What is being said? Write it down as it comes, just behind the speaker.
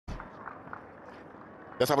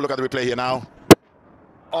Let's have a look at the replay here now.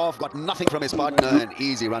 Off, got nothing from his partner, and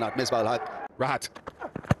easy run out. Misbah al-Haq. Rahat,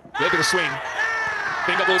 little bit of swing.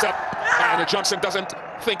 Finger goes up, and Johnson doesn't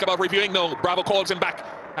think about reviewing. No, Bravo calls him back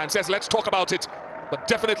and says, let's talk about it. But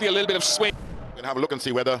definitely a little bit of swing. We're going to have a look and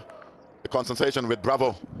see whether the concentration with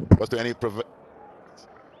Bravo was to any... Be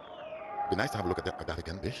nice to have a look at that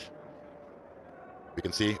again, Bish. We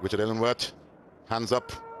can see Richard Illingworth, hands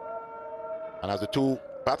up. And as the two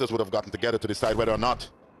batters would have gotten together to decide whether or not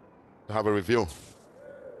to have a review.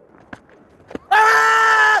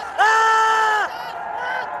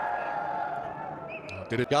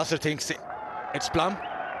 Yasser thinks it's plumb.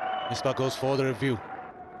 Misbah goes for the review.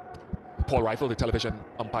 Paul Rifle, the television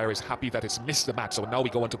umpire, is happy that it's missed the match, so now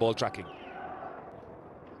we go into ball tracking.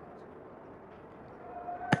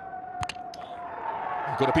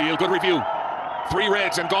 Good appeal, good review. 3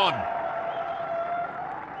 reds and gone.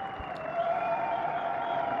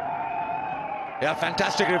 Yeah,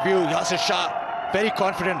 fantastic review. Yasir Shah, very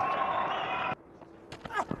confident.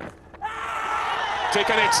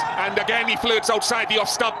 Taken it, and again he flirts outside the off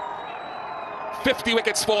stump. 50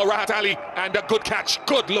 wickets for Rahat Ali, and a good catch,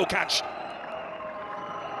 good low catch.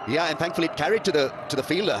 Yeah, and thankfully it carried to the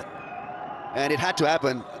fielder, and it had to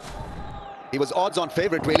happen. He was odds-on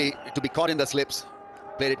favourite really to be caught in the slips.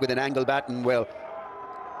 Played it with an angle bat, and well,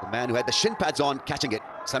 the man who had the shin pads on catching it,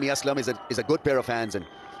 Sami Aslam, is a good pair of hands, and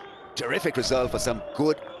terrific result for some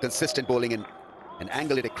good consistent bowling, and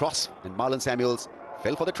angle it across, and Marlon Samuels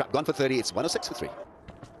fell for the trap. Gone for 30. It's 106 for 3.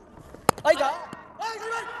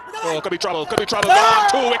 Oh, could be trouble, gone.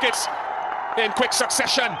 2 wickets in quick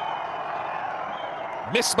succession.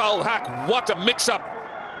 Misbah al-Haq, what a mix-up.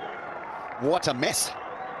 What a mess.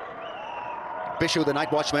 Bishu, the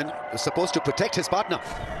night watchman, was supposed to protect his partner,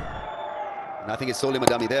 and I think he sold him a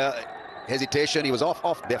dummy there. Hesitation, he was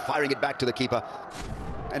off. They're firing it back to the keeper,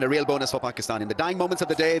 and a real bonus for Pakistan. In the dying moments of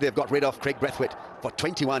the day, they've got rid of Craig Brathwaite for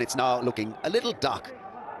 21. It's now looking a little dark,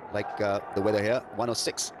 like the weather here.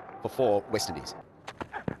 106 for 4 West Indies.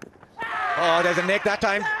 Oh, there's a neck that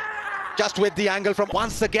time, just with the angle from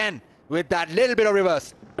once again, with that little bit of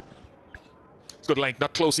reverse. It's good length,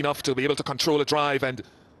 not close enough to be able to control a drive, and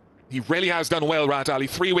he really has done well, Rahat Ali.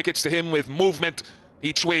 3 wickets to him with movement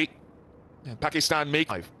each way. And Pakistan make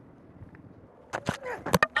 5.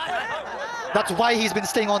 That's why he's been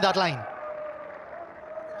staying on that line.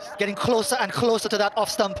 Getting closer and closer to that off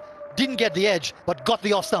stump. Didn't get the edge, but got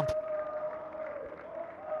the off stump.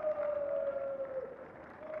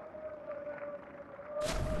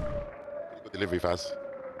 Good delivery, Faz.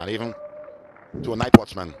 And even to a night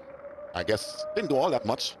watchman, I guess, didn't do all that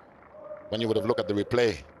much. When you would have looked at the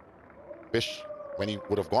replay, Bish, when he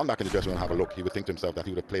would have gone back in the dressing room and have a look, he would think to himself that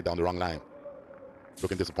he would have played down the wrong line.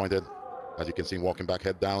 Looking disappointed, as you can see him walking back,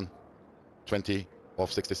 head down. 20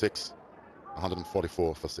 off 66,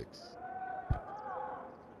 144 for 6.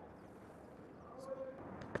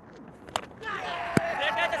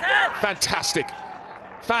 Fantastic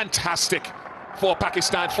for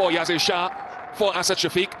Pakistan, for Yasir Shah, for Asad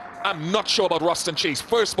Shafiq. I'm not sure about Roston Chase.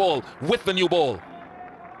 First ball with the new ball.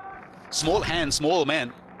 Small hand, small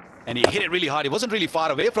man, and he hit it really hard. It wasn't really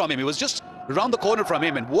far away from him. It was just around the corner from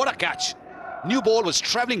him, and what a catch. New ball was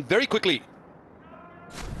traveling very quickly.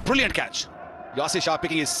 Brilliant catch. Yasir Shah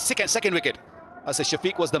picking his second wicket. Asad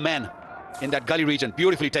Shafiq was the man in that gully region.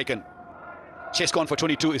 Beautifully taken. Chase gone for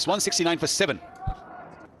 22. It's 169 for 7.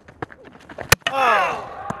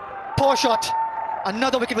 Poor shot.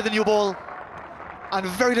 Another wicket with the new ball. And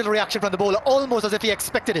very little reaction from the bowler, almost as if he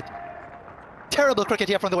expected it. Terrible cricket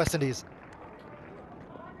here from the West Indies.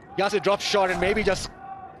 Yasir drops shot, and maybe just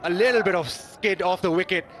a little bit of skid off the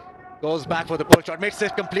wicket. Goes back for the pull shot. Makes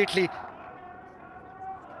it completely.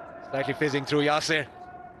 Slightly fizzing through. Yasir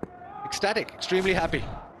ecstatic, extremely happy.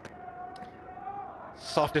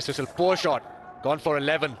 Softest whistle. Poor shot. Gone for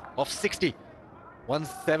 11 off 60.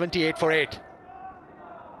 178 for 8.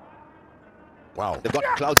 Wow, they've got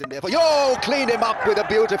clouds in there. Yo, cleaned him up with a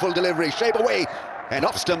beautiful delivery. Shape away. And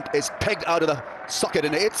off stump is pegged out of the socket,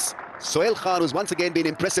 and it's Sohail Khan, who's once again been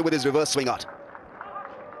impressive with his reverse swing out.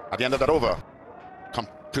 At the end of that over,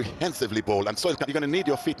 comprehensively bowled. And Sohail Khan, you're going to need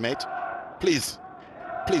your feet, mate. Please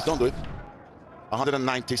don't do it.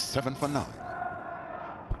 197 for now.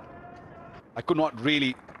 I could not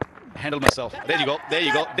really handle myself. There you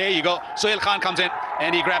go. Sohail Khan comes in,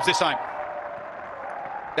 and he grabs this time.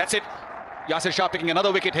 That's it. Yasir Shah picking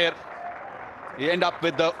another wicket here. He end up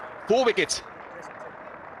with the 4 wickets.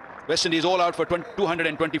 West Indies all out for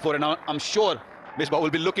 224, and I'm sure Misbah will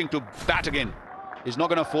be looking to bat again. He's not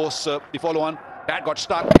going to force the follow-on. Bat got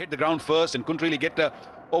stuck, hit the ground first, and couldn't really get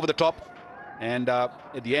over the top. And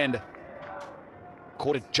at the end,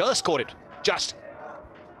 just caught it.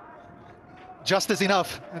 just is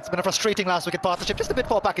enough. It's been a frustrating last wicket partnership, just a bit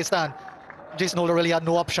for Pakistan. Jason Holder really had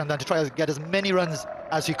no option than to try to get as many runs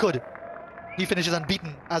as he could. He finishes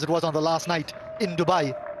unbeaten as it was on the last night in Dubai.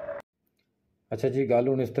 ਅੱਛਾ ਜੀ, ਗੱਲ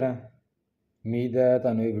ਹੁਣ ਇਸ ਤਰ੍ਹਾਂ, ਉਮੀਦ ਹੈ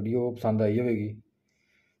ਤੁਹਾਨੂੰ ਇਹ ਵੀਡੀਓ ਪਸੰਦ ਆਈ ਹੋਵੇਗੀ।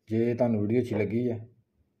 ਜੇ ਤੁਹਾਨੂੰ ਵੀਡੀਓ ਅੱਛੀ ਲੱਗੀ ਹੈ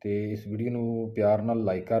ਤੇ ਇਸ ਵੀਡੀਓ ਨੂੰ ਪਿਆਰ ਨਾਲ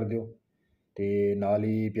ਲਾਈਕ ਕਰ ਦਿਓ ਤੇ ਨਾਲ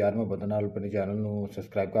ਹੀ ਪਿਆਰ ਮੁਹੱਬਤ ਨਾਲ ਆਪਣੇ ਚੈਨਲ ਨੂੰ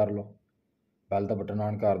ਸਬਸਕ੍ਰਾਈਬ ਕਰ ਲਓ, ਬੈਲ ਦਾ ਬਟਨ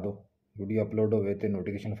ਆਨ ਕਰ ਦਿਓ, ਵੀਡੀਓ ਅਪਲੋਡ ਹੋਵੇ ਤੇ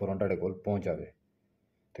ਨੋਟੀਫਿਕੇਸ਼ਨ ਫੌਰਨ ਤੁਹਾਡੇ ਕੋਲ ਪਹੁੰਚ ਜਾਵੇ।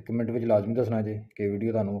 ਤੇ ਕਮੈਂਟ ਵਿੱਚ ਲਾਜ਼ਮੀ ਦੱਸਣਾ ਜੇ ਕਿ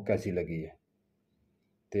ਵੀਡੀਓ ਤੁਹਾਨੂੰ ਕੈਸੀ ਲੱਗੀ ਹੈ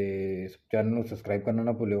ਤੇ ਚੈਨਲ ਨੂੰ ਸਬਸਕ੍ਰਾਈਬ ਕਰਨਾ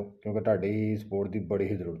ਨਾ ਭੁੱਲਿਓ, ਕਿਉਂਕਿ ਤੁਹਾਡੀ ਸਪੋਰਟ ਦੀ ਬੜੀ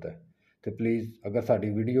ਹੀ ਜ਼ਰੂਰਤ ਹੈ। ਤੇ ਪਲੀਜ਼ ਅਗਰ ਸਾਡੀ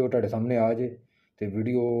ਵੀਡੀਓ ਤੁਹਾਡੇ ਸਾਹਮਣੇ ਆ ਜੇ ਤੇ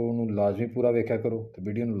ਵੀਡੀਓ ਨੂੰ ਲਾਜ਼ਮੀ ਪੂਰਾ ਵੇਖਿਆ ਕਰੋ ਤੇ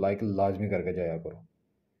ਵੀਡੀਓ ਨੂੰ ਲਾਈਕ ਲਾਜ਼ਮੀ ਕਰਕੇ ਜਾਇਆ ਕਰੋ।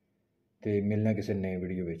 ਤੇ ਮਿਲਣਾ ਕਿਸੇ ਨਏ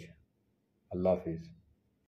ਵੀਡੀਓ ਵਿੱਚ। ਅੱਲਾ ਹਾਫਿਜ਼।